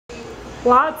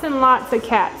Lots and lots of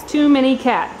cats. Too many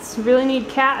cats. Really need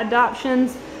cat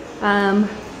adoptions.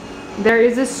 There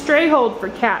is a stray hold for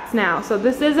cats now. So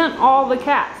this isn't all the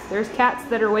cats. There's cats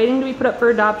that are waiting to be put up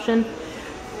for adoption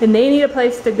and they need a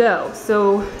place to go.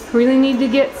 So really need to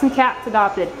get some cats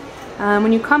adopted.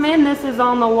 When you come in, this is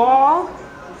on the wall.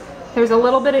 There's a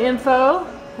little bit of info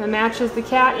that matches the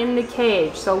cat in the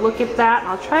cage. So look at that.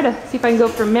 I'll try to see if I can go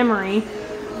from memory.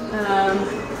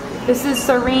 This is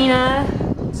Serena.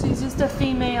 She's just a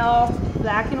female,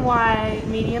 black and white,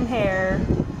 medium hair.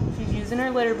 She's using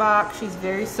her litter box. She's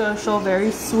very social,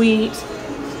 very sweet.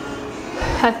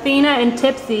 Athena and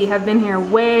Tipsy have been here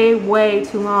way, way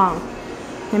too long.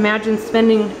 Imagine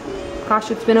spending,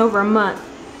 gosh, it's been over a month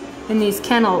in these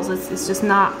kennels. It's just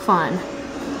not fun.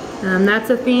 That's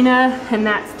Athena and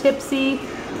that's Tipsy,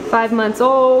 5 months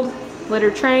old,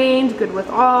 litter trained, good with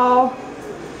all.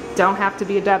 Don't have to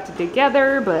be adopted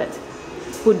together, but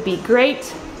would be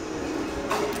great.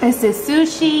 This is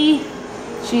Sushi.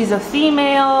 She's a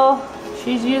female.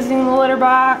 She's using the litter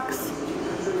box.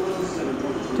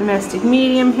 Domestic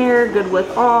medium hair, good with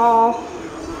all.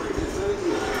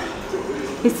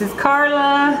 This is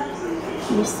Carla.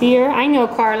 You see her? I know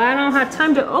Carla. I don't have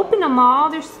time to open them all.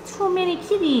 There's too many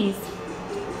kitties.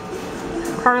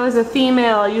 Carla's a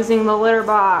female using the litter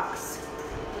box.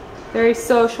 Very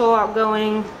social,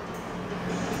 outgoing.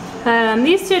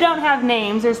 These two don't have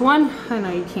names. There's one, I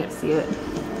know you can't see it.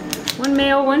 One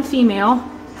male, one female.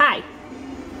 Hi.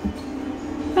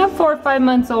 About 4 or 5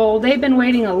 months old. They've been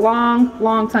waiting a long,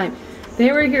 long time.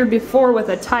 They were here before with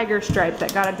a tiger stripe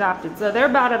that got adopted. So they're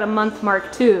about at a month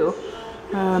mark too.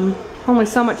 Only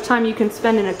so much time you can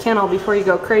spend in a kennel before you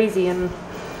go crazy, and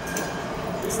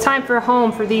it's time for a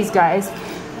home for these guys.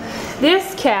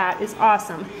 This cat is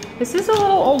awesome. This is a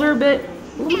little older, a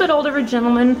little bit older of a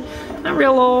gentleman, not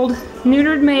real old,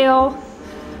 neutered male.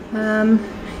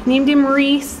 Named him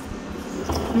Reese.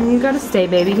 And you gotta stay,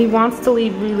 baby. He wants to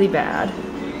leave really bad.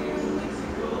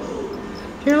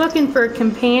 If you're looking for a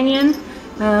companion,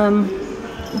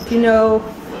 if you know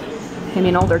maybe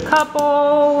an older couple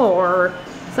or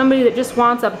somebody that just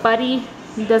wants a buddy,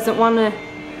 he doesn't want to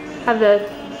have the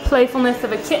playfulness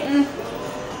of a kitten,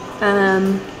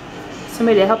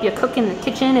 somebody to help you cook in the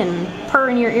kitchen and purr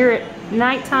in your ear at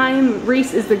nighttime,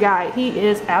 Reese is the guy. He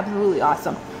is absolutely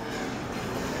awesome.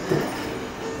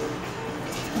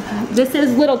 This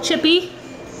is little Chippy.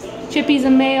 Chippy's a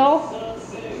male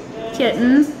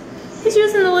kitten. He's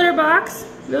using the litter box.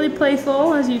 Really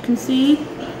playful, as you can see.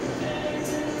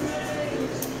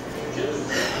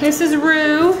 This is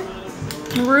Rue.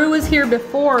 Rue was here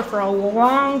before for a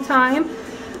long time.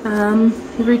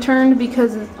 He returned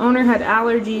because his owner had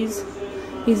allergies.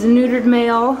 He's a neutered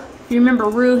male. If you remember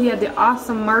Rue, he had the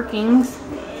awesome markings.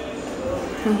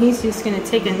 And he's just going to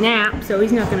take a nap, so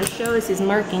he's not going to show us his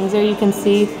markings. There you can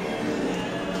see.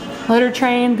 Litter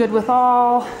trained, good with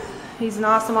all. He's an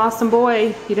awesome, awesome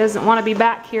boy. He doesn't want to be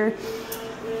back here.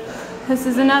 This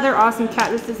is another awesome cat.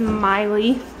 This is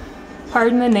Miley.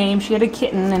 Pardon the name. She had a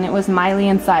kitten, and it was Miley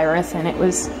and Cyrus, and it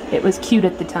was cute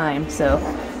at the time. So,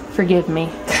 forgive me.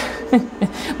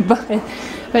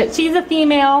 but she's a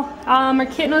female. Her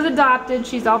kitten was adopted.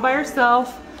 She's all by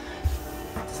herself.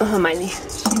 Oh, Miley.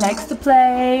 She likes to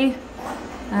play.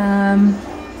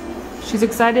 She's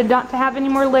excited not to have any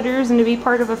more litters and to be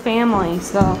part of a family,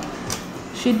 so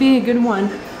she'd be a good one.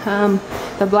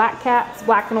 The black cats,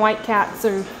 black and white cats,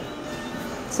 are,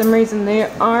 for some reason they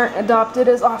aren't adopted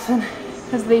as often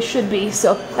as they should be,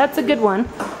 so that's a good one.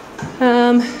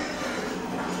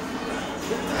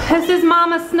 This is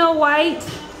Mama Snow White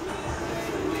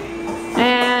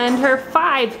and her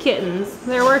 5 kittens.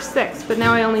 There were 6, but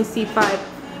now I only see 5.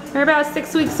 They're about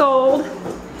 6 weeks old.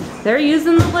 They're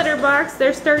using the litter box.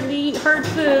 They're starting to eat hard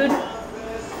food.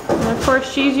 And of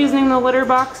course, she's using the litter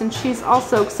box, and she's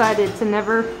also excited to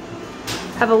never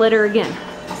have a litter again.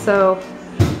 So,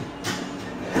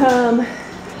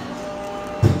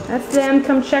 that's them.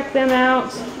 Come check them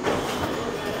out.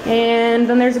 And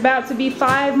then there's about to be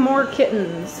 5 more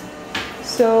kittens.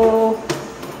 So,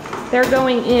 they're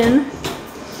going in.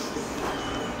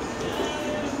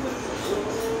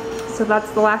 So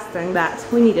that's the last thing that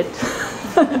we needed.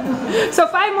 So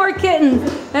 5 more kittens.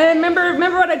 And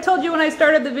remember what I told you when I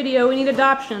started the video, we need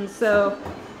adoptions. So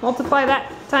multiply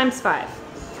that times 5.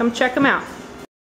 Come check them out.